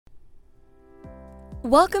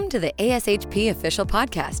Welcome to the ASHP Official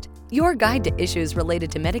Podcast, your guide to issues related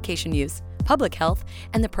to medication use, public health,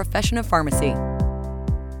 and the profession of pharmacy.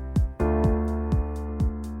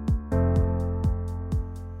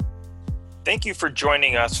 Thank you for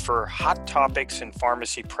joining us for Hot Topics in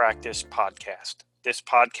Pharmacy Practice podcast. This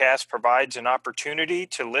podcast provides an opportunity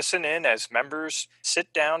to listen in as members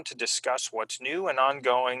sit down to discuss what's new and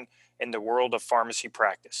ongoing in the world of pharmacy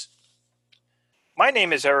practice. My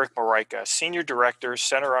name is Eric Moraika, Senior Director,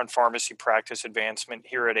 Center on Pharmacy Practice Advancement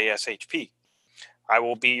here at ASHP. I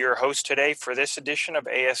will be your host today for this edition of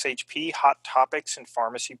ASHP Hot Topics in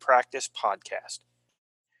Pharmacy Practice podcast.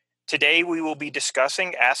 Today, we will be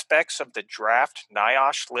discussing aspects of the draft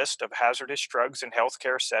NIOSH list of hazardous drugs in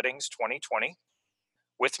healthcare settings 2020.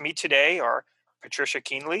 With me today are Patricia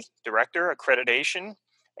Keenley, Director, Accreditation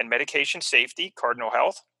and Medication Safety, Cardinal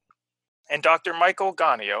Health, and Dr. Michael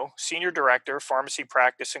Ganio, Senior Director, Pharmacy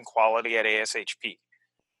Practice and Quality at ASHP.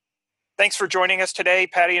 Thanks for joining us today,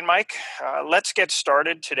 Patty and Mike. Let's get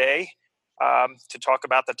started today to talk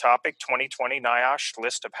about the topic 2020 NIOSH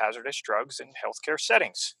list of hazardous drugs in healthcare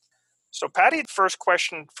settings. So, Patty, first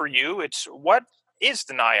question for you, it's what is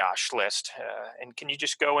the NIOSH list? And can you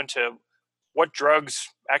just go into what drugs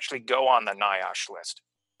actually go on the NIOSH list?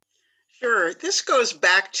 Sure. This goes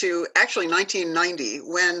back to actually 1990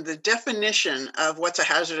 when the definition of what's a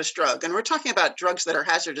hazardous drug, and we're talking about drugs that are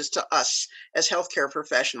hazardous to us as healthcare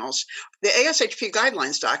professionals, the ASHP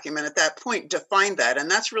guidelines document at that point defined that,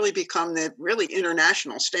 and that's really become the really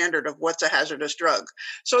international standard of what's a hazardous drug.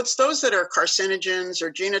 So it's those that are carcinogens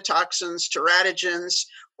or genotoxins, teratogens,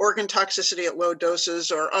 organ toxicity at low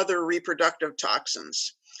doses, or other reproductive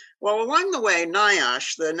toxins. Well, along the way,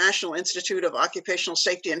 NIOSH, the National Institute of Occupational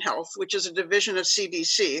Safety and Health, which is a division of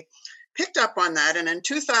CDC, picked up on that. And in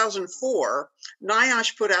 2004,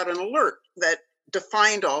 NIOSH put out an alert that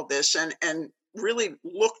defined all this and really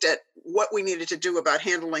looked at what we needed to do about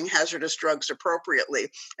handling hazardous drugs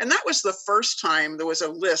appropriately. And that was the first time there was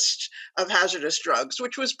a list of hazardous drugs,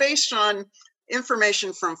 which was based on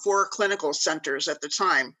information from 4 clinical centers at the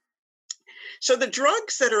time. So the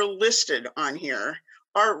drugs that are listed on here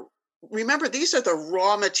remember, these are the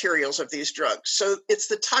raw materials of these drugs. So it's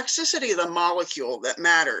the toxicity of the molecule that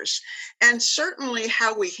matters. And certainly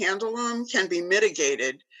how we handle them can be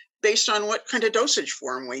mitigated based on what kind of dosage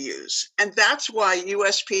form we use. And that's why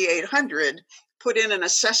USP 800 put in an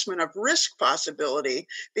assessment of risk possibility,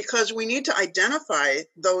 because we need to identify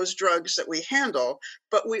those drugs that we handle,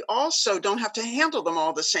 but we also don't have to handle them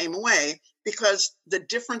all the same way, because the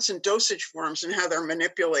difference in dosage forms and how they're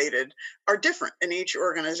manipulated are different in each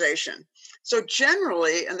organization. So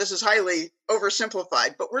generally, and this is highly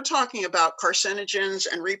oversimplified, but we're talking about carcinogens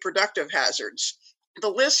and reproductive hazards. The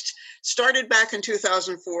list started back in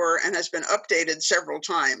 2004 and has been updated several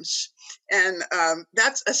times. And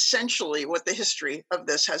that's essentially what the history of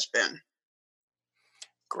this has been.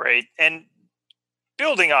 Great. And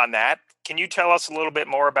building on that, can you tell us a little bit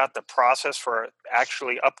more about the process for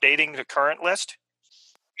actually updating the current list?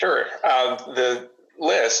 Sure. The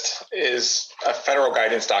list is a federal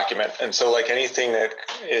guidance document. And so like anything that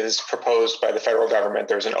is proposed by the federal government,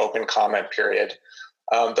 there's an open comment period.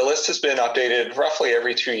 The list has been updated roughly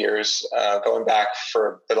every 2 years, going back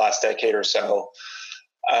for the last decade or so.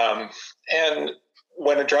 And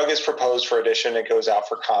when a drug is proposed for addition, it goes out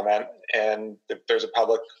for comment, and there's a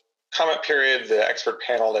public comment period. The expert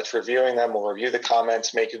panel that's reviewing them will review the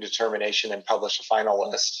comments, make a determination, and publish a final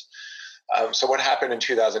list. So what happened in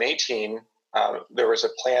 2018, there was a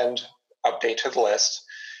planned update to the list,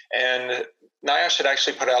 and NIOSH had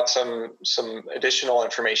actually put out some additional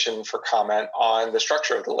information for comment on the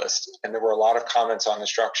structure of the list, and there were a lot of comments on the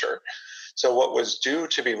structure. So what was due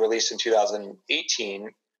to be released in 2018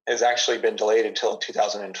 has actually been delayed until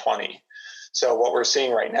 2020. So what we're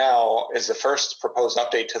seeing right now is the first proposed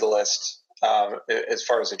update to the list as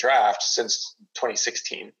far as the draft since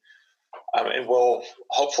 2016. And we'll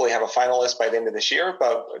hopefully have a final list by the end of this year,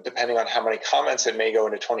 but depending on how many comments, it may go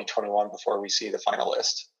into 2021 before we see the final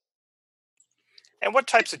list. And what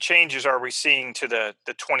types of changes are we seeing to the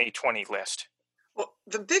 2020 list? Well,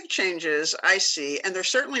 the big changes I see, and there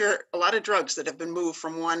certainly are a lot of drugs that have been moved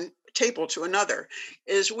from one table to another,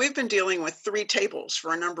 is we've been dealing with 3 tables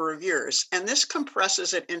for a number of years, and this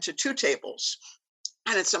compresses it into 2 tables.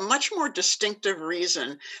 And it's a much more distinctive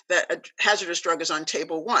reason that a hazardous drug is on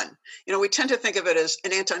table 1. You know, we tend to think of it as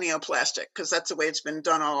an antineoplastic because that's the way it's been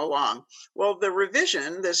done all along. Well, the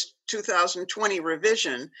revision, this 2020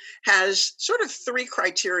 revision, has sort of 3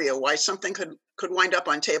 criteria why something could wind up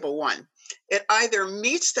on table 1. It either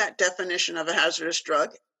meets that definition of a hazardous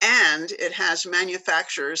drug, and it has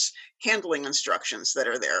manufacturer's handling instructions that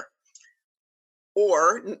are there.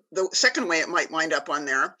 Or the second way it might wind up on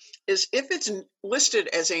there is if it's listed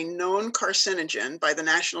as a known carcinogen by the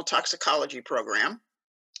National Toxicology Program.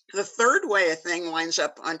 The third way a thing winds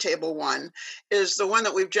up on table 1 is the one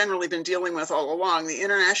that we've generally been dealing with all along, the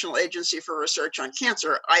International Agency for Research on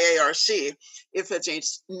Cancer, IARC. If it's a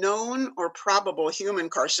known or probable human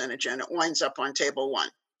carcinogen, it winds up on table 1.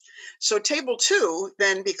 So table 2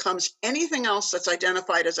 then becomes anything else that's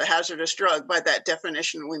identified as a hazardous drug by that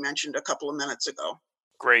definition we mentioned a couple of minutes ago.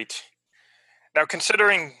 Great. Now,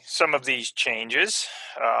 considering some of these changes,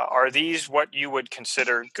 are these what you would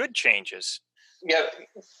consider good changes? Yeah.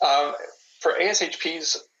 For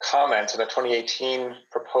ASHP's comments in the 2018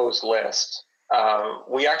 proposed list,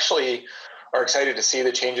 we actually are excited to see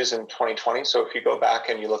the changes in 2020. So if you go back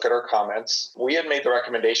and you look at our comments, we had made the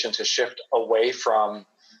recommendation to shift away from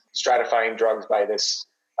stratifying drugs by this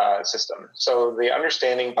system. So the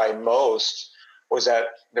understanding by most was that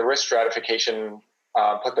the risk stratification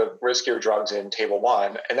put the riskier drugs in table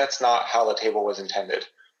 1, and that's not how the table was intended,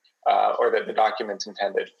 or that the documents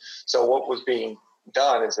intended. So what was being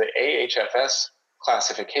done is the AHFS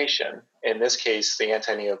classification, in this case, the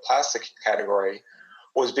anti-neoplastic category,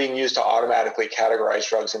 was being used to automatically categorize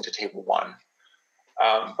drugs into table 1.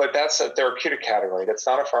 But that's a therapeutic category. That's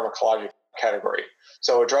not a pharmacologic category.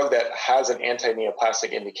 So a drug that has an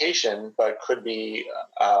anti-neoplastic indication, but could be,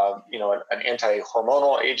 an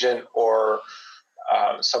anti-hormonal agent or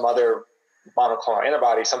some other monoclonal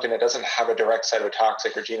antibody, something that doesn't have a direct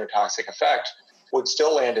cytotoxic or genotoxic effect, would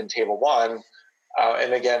still land in table 1.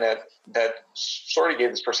 And again, that sort of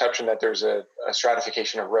gave this perception that there's a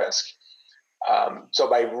stratification of risk. So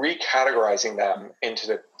by recategorizing them into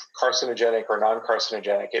the carcinogenic or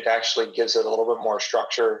non-carcinogenic, it actually gives it a little bit more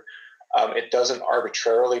structure. It doesn't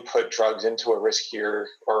arbitrarily put drugs into a riskier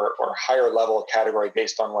or higher level category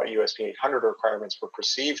based on what USP 800 requirements were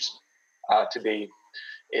perceived to be.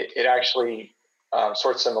 It actually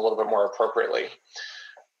sorts them a little bit more appropriately.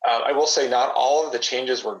 I will say not all of the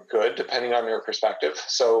changes were good, depending on your perspective.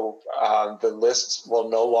 So the lists will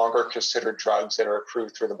no longer consider drugs that are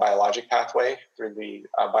approved through the biologic pathway, through the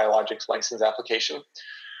biologics license application.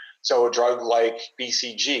 So a drug like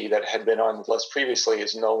BCG that had been on the list previously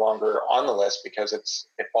is no longer on the list because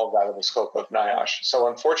it falls out of the scope of NIOSH. So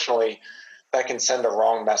unfortunately, that can send a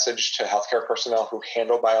wrong message to healthcare personnel who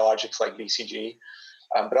handle biologics like BCG.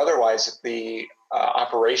 But otherwise, the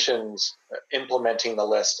operations implementing the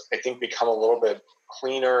list, I think, become a little bit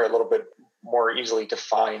cleaner, a little bit more easily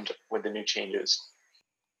defined with the new changes.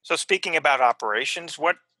 So speaking about operations,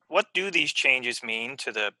 what do these changes mean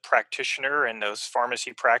to the practitioner and those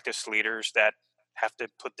pharmacy practice leaders that have to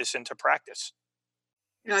put this into practice?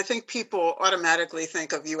 I think people automatically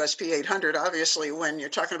think of USP 800, obviously, when you're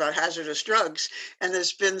talking about hazardous drugs. And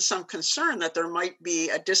there's been some concern that there might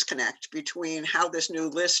be a disconnect between how this new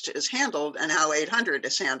list is handled and how 800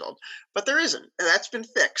 is handled. But there isn't. That's been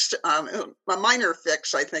fixed. A minor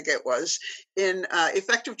fix, I think it was. In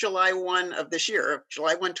effective July 1 of this year,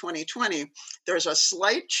 July 1, 2020, there's a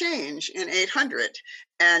slight change in 800.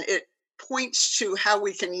 And it points to how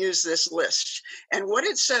we can use this list. And what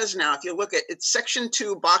it says now, if you look at it's section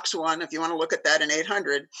 2, box 1, if you want to look at that in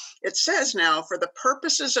 800, it says now, for the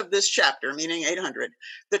purposes of this chapter, meaning 800,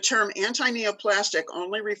 the term anti-neoplastic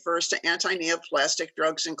only refers to anti-neoplastic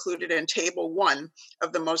drugs included in table 1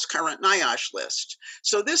 of the most current NIOSH list.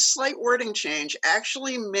 So this slight wording change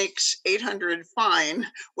actually makes 800 fine,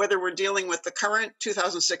 whether we're dealing with the current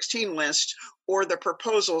 2016 list or the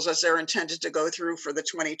proposals as they're intended to go through for the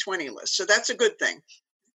 2020 list. So that's a good thing.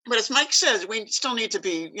 But as Mike says, we still need to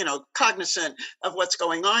be, cognizant of what's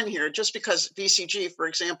going on here. Just because BCG, for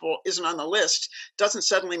example, isn't on the list doesn't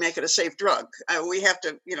suddenly make it a safe drug. We have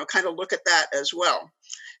to, kind of look at that as well.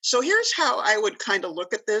 So here's how I would kind of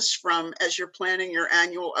look at this from as you're planning your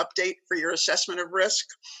annual update for your assessment of risk.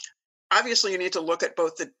 Obviously, you need to look at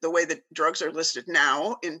both the way that drugs are listed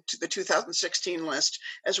now into the 2016 list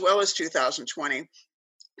as well as 2020.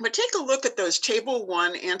 But take a look at those table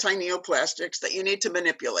 1 anti-neoplastics that you need to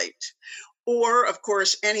manipulate. Or, of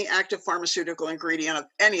course, any active pharmaceutical ingredient of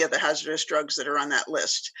any of the hazardous drugs that are on that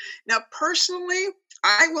list. Now, personally,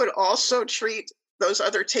 I would also treat those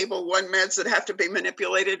other table 1 meds that have to be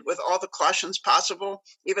manipulated with all the cautions possible,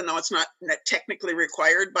 even though it's not technically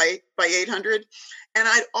required by 800. And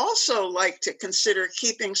I'd also like to consider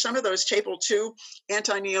keeping some of those table 2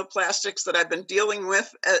 anti-neoplastics that I've been dealing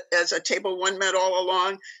with as a table 1 med all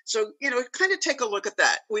along. So, kind of take a look at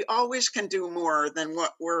that. We always can do more than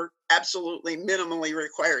what we're absolutely minimally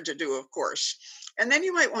required to do, of course. And then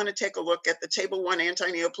you might want to take a look at the table 1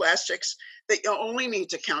 anti-neoplastics that you only need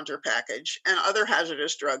to counter package and other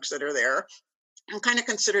hazardous drugs that are there. and kind of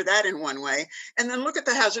consider that in one way, and then look at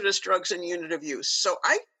the hazardous drugs and unit of use. So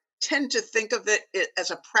I tend to think of it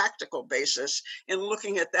as a practical basis in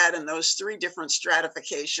looking at that in those three different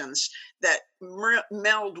stratifications that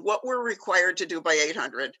meld what we're required to do by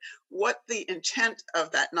 800, what the intent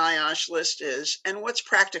of that NIOSH list is, and what's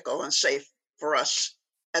practical and safe for us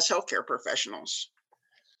as healthcare professionals.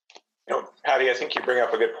 Patty, I think you bring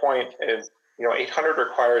up a good point. 800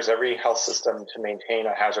 requires every health system to maintain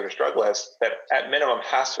a hazardous drug list that at minimum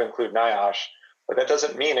has to include NIOSH, but that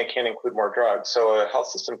doesn't mean it can't include more drugs. So a health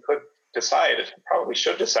system could decide, probably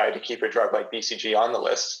should decide, to keep a drug like BCG on the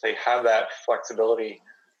list. They have that flexibility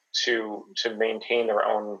to maintain their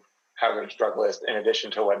own hazardous drug list in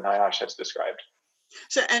addition to what NIOSH has described.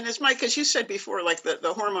 So, and as Mike, as you said before, like the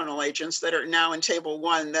hormonal agents that are now in Table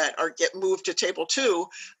 1 that get moved to Table 2,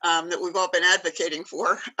 that we've all been advocating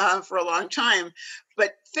for a long time.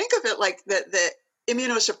 But think of it like the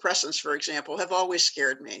immunosuppressants, for example, have always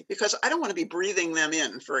scared me because I don't want to be breathing them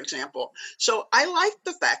in, for example. So I like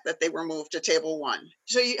the fact that they were moved to Table 1.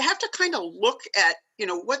 So you have to kind of look at,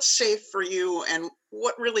 what's safe for you and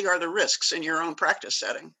what really are the risks in your own practice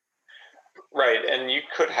setting. Right. And you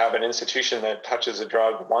could have an institution that touches a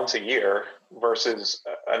drug once a year versus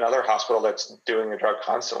another hospital that's doing a drug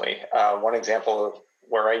constantly. One example of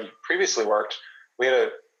where I previously worked, we had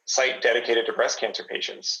a site dedicated to breast cancer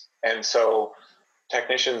patients. And so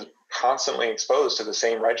technicians constantly exposed to the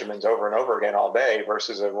same regimens over and over again all day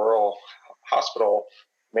versus a rural hospital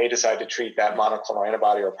may decide to treat that monoclonal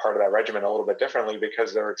antibody or part of that regimen a little bit differently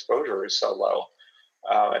because their exposure is so low.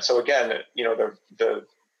 And so again, the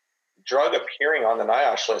drug appearing on the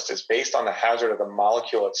NIOSH list is based on the hazard of the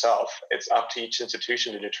molecule itself. It's up to each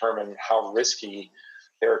institution to determine how risky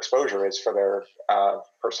their exposure is for their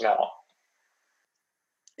personnel.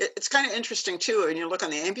 It's kind of interesting too, when you look on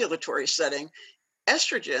the ambulatory setting,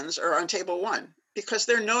 estrogens are on Table 1 because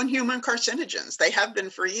they're known human carcinogens. They have been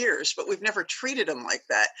for years, but we've never treated them like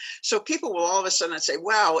that. So people will all of a sudden say,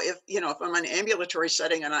 wow, if I'm in an ambulatory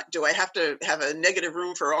setting and do I have to have a negative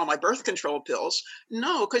room for all my birth control pills?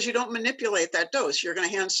 No, because you don't manipulate that dose. You're going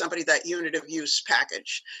to hand somebody that unit of use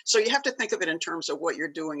package. So you have to think of it in terms of what you're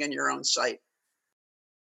doing in your own site.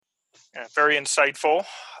 Yeah, very insightful.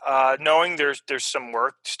 Knowing there's some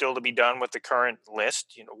work still to be done with the current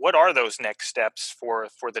list, what are those next steps for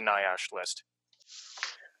the NIOSH list?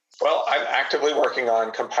 Well, I'm actively working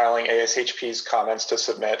on compiling ASHP's comments to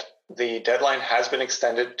submit. The deadline has been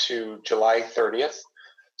extended to July 30th.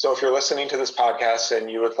 So if you're listening to this podcast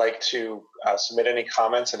and you would like to submit any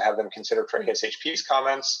comments and have them considered for ASHP's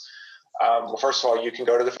comments, well, first of all, you can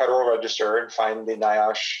go to the Federal Register and find the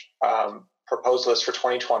NIOSH proposed list for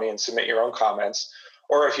 2020 and submit your own comments.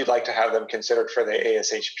 Or if you'd like to have them considered for the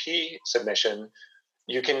ASHP submission,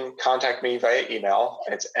 you can contact me via email.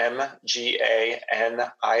 It's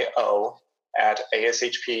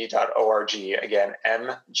mganio@ashp.org. Again,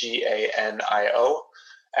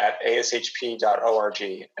 mganio@ashp.org.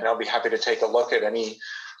 And I'll be happy to take a look at any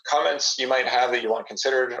comments you might have that you want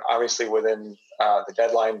considered, obviously within the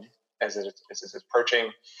deadline as it is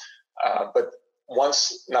approaching. But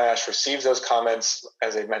once NIOSH receives those comments,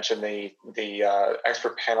 as I mentioned, the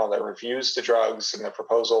expert panel that reviews the drugs and the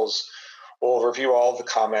proposals will review all of the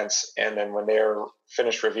comments, and then when they're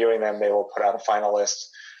finished reviewing them, they will put out a final list.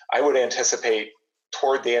 I would anticipate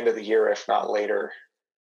toward the end of the year, if not later.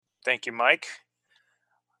 Thank you, Mike.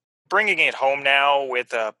 Bringing it home now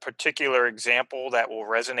with a particular example that will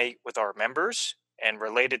resonate with our members and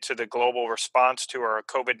related to the global response to our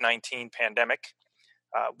COVID-19 pandemic.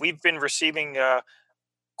 We've been receiving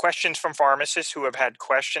questions from pharmacists who have had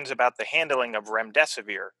questions about the handling of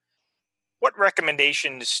remdesivir. What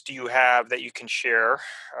recommendations do you have that you can share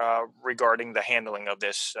regarding the handling of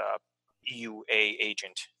this EUA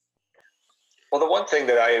agent? Well, the one thing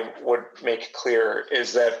that I would make clear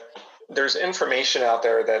is that there's information out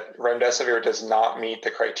there that remdesivir does not meet the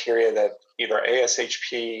criteria that either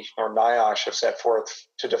ASHP or NIOSH have set forth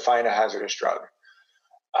to define a hazardous drug.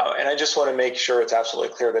 And I just want to make sure it's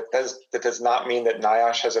absolutely clear that that does not mean that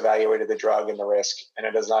NIOSH has evaluated the drug and the risk, and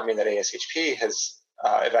it does not mean that ASHP has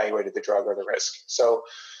evaluated the drug or the risk. So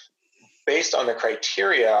based on the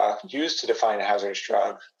criteria used to define a hazardous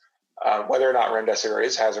drug, whether or not remdesivir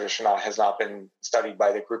is hazardous or not has not been studied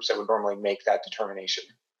by the groups that would normally make that determination.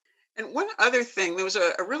 And one other thing, there was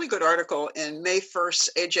a really good article in May 1st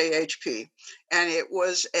AJHP, and it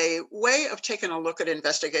was a way of taking a look at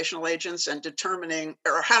investigational agents and determining,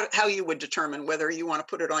 or how you would determine whether you want to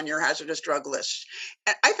put it on your hazardous drug list.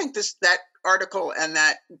 And I think that article and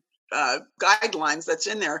that guidelines that's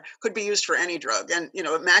in there could be used for any drug. And,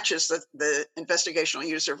 it matches the investigational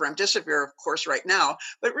use of remdesivir, of course, right now,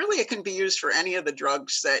 but really it can be used for any of the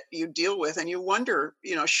drugs that you deal with. And you wonder,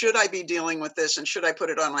 should I be dealing with this and should I put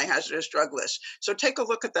it on my hazardous drug list? So take a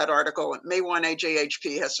look at that article. May 1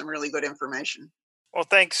 AJHP has some really good information. Well,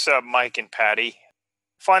 thanks, Mike and Patty.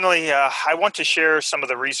 Finally, I want to share some of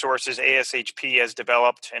the resources ASHP has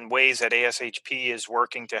developed and ways that ASHP is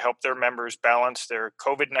working to help their members balance their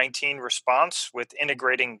COVID-19 response with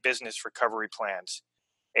integrating business recovery plans.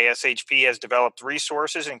 ASHP has developed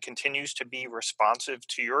resources and continues to be responsive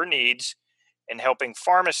to your needs in helping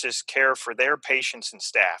pharmacists care for their patients and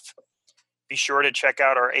staff. Be sure to check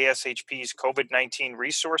out our ASHP's COVID-19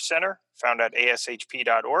 Resource Center, found at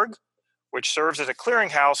ashp.org, which serves as a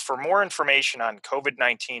clearinghouse for more information on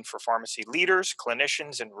COVID-19 for pharmacy leaders,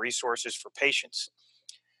 clinicians, and resources for patients.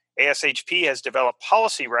 ASHP has developed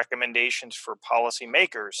policy recommendations for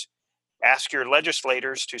policymakers. Ask your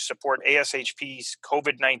legislators to support ASHP's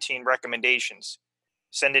COVID-19 recommendations.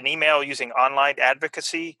 Send an email using online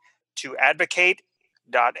advocacy to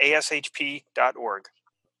advocate.ashp.org.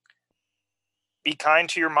 Be kind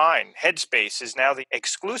to your mind. Headspace is now the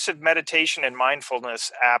exclusive meditation and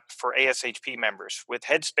mindfulness app for ASHP members. With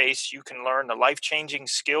Headspace, you can learn the life-changing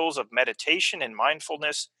skills of meditation and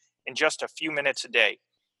mindfulness in just a few minutes a day.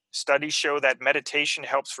 Studies show that meditation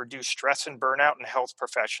helps reduce stress and burnout in health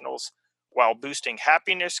professionals while boosting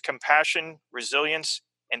happiness, compassion, resilience,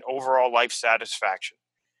 and overall life satisfaction.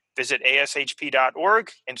 Visit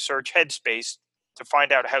ashp.org and search Headspace to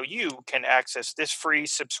find out how you can access this free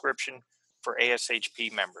subscription for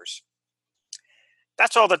ASHP members.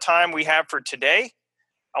 That's all the time we have for today.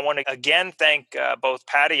 I want to again thank both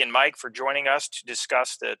Patty and Mike for joining us to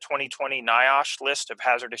discuss the 2020 NIOSH list of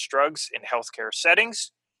hazardous drugs in healthcare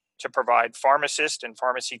settings to provide pharmacists and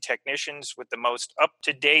pharmacy technicians with the most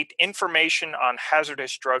up-to-date information on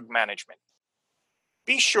hazardous drug management.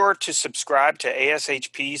 Be sure to subscribe to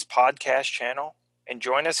ASHP's podcast channel and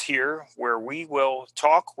join us here where we will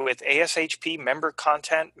talk with ASHP member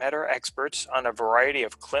content matter experts on a variety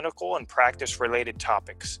of clinical and practice-related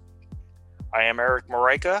topics. I am Eric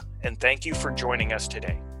Moreika, and thank you for joining us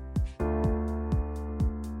today.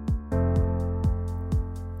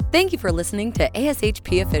 Thank you for listening to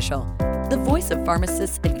ASHP Official, the voice of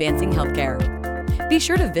pharmacists advancing healthcare. Be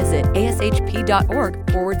sure to visit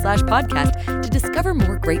ashp.org/podcast to discover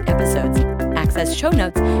more great episodes, access show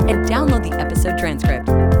notes, and download the episode transcript.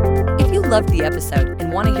 If you loved the episode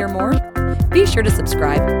and want to hear more, be sure to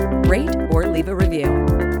subscribe, rate, or leave a review.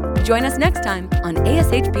 Join us next time on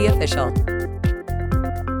ASHP Official.